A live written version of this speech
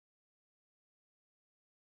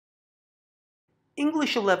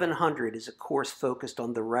English 1100 is a course focused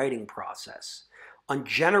on the writing process, on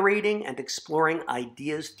generating and exploring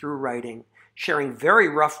ideas through writing, sharing very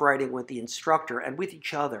rough writing with the instructor and with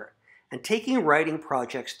each other, and taking writing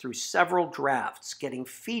projects through several drafts, getting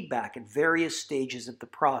feedback at various stages of the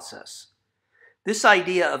process. This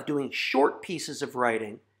idea of doing short pieces of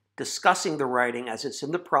writing, discussing the writing as it's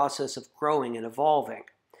in the process of growing and evolving,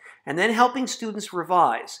 and then helping students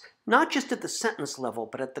revise, not just at the sentence level,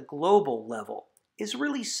 but at the global level, is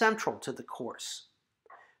really central to the course.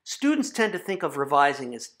 Students tend to think of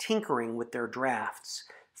revising as tinkering with their drafts,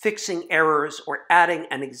 fixing errors or adding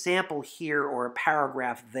an example here or a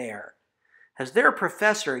paragraph there. As their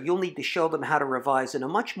professor, you'll need to show them how to revise in a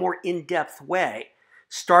much more in-depth way,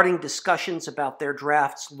 starting discussions about their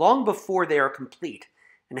drafts long before they are complete,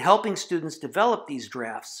 and helping students develop these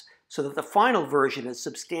drafts so that the final version is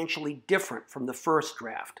substantially different from the first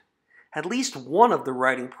draft. At least one of the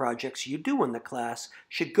writing projects you do in the class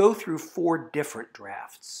should go through 4 different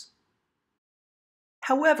drafts.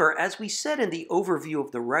 However, as we said in the overview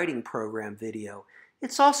of the writing program video,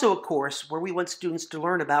 it's also a course where we want students to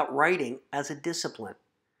learn about writing as a discipline.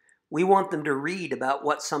 We want them to read about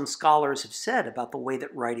what some scholars have said about the way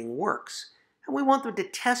that writing works, and we want them to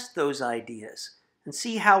test those ideas and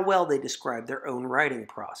see how well they describe their own writing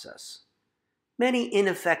process. Many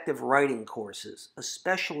ineffective writing courses,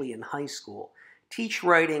 especially in high school, teach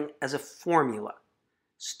writing as a formula.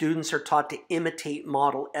 Students are taught to imitate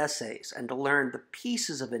model essays and to learn the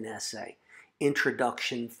pieces of an essay: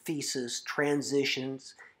 introduction, thesis,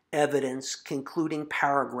 transitions, evidence, concluding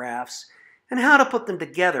paragraphs, and how to put them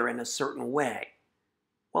together in a certain way.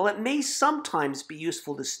 While it may sometimes be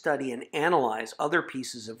useful to study and analyze other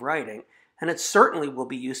pieces of writing, and it certainly will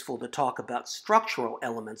be useful to talk about structural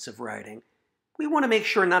elements of writing, we want to make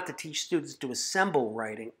sure not to teach students to assemble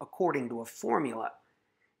writing according to a formula.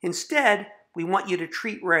 Instead, we want you to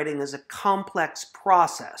treat writing as a complex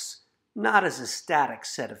process, not as a static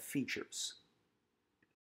set of features.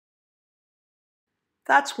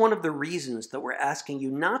 That's one of the reasons that we're asking you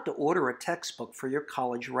not to order a textbook for your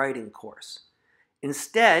college writing course.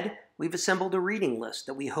 Instead, we've assembled a reading list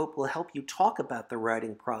that we hope will help you talk about the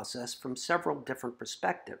writing process from several different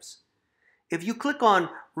perspectives. If you click on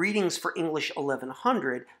Readings for English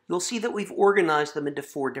 1100, you'll see that we've organized them into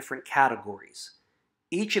 4 different categories.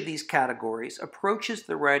 Each of these categories approaches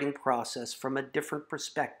the writing process from a different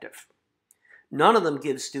perspective. None of them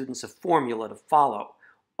gives students a formula to follow.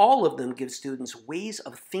 All of them give students ways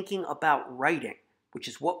of thinking about writing, which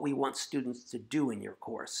is what we want students to do in your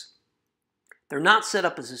course. They're not set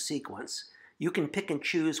up as a sequence. You can pick and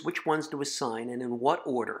choose which ones to assign and in what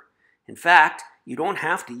order. In fact, you don't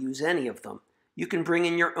have to use any of them. You can bring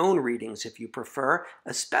in your own readings if you prefer,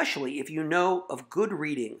 especially if you know of good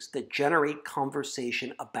readings that generate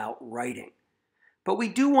conversation about writing. But we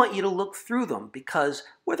do want you to look through them because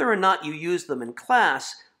whether or not you use them in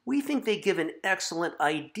class, we think they give an excellent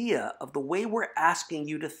idea of the way we're asking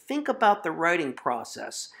you to think about the writing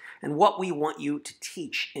process and what we want you to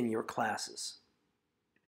teach in your classes.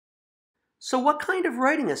 So what kind of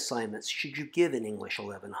writing assignments should you give in English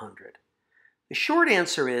 1100? The short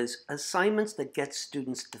answer is assignments that get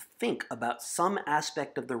students to think about some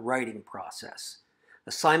aspect of the writing process.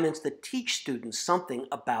 Assignments that teach students something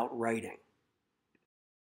about writing.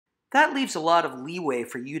 That leaves a lot of leeway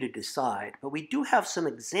for you to decide, but we do have some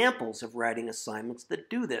examples of writing assignments that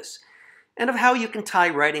do this, and of how you can tie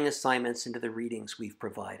writing assignments into the readings we've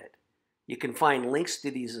provided. You can find links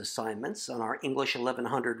to these assignments on our English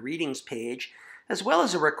 1100 readings page, as well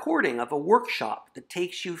as a recording of a workshop that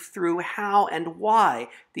takes you through how and why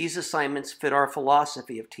these assignments fit our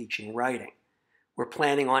philosophy of teaching writing. We're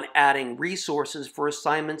planning on adding resources for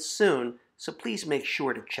assignments soon, so please make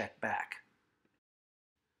sure to check back.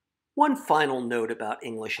 One final note about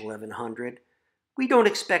English 1100. We don't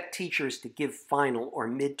expect teachers to give final or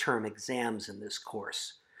midterm exams in this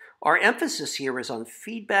course. Our emphasis here is on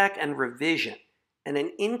feedback and revision, and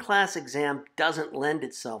an in-class exam doesn't lend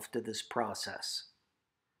itself to this process.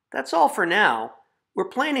 That's all for now. We're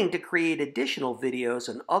planning to create additional videos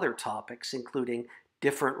on other topics, including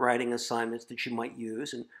different writing assignments that you might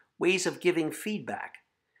use and ways of giving feedback.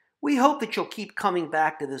 We hope that you'll keep coming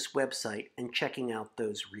back to this website and checking out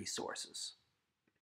those resources.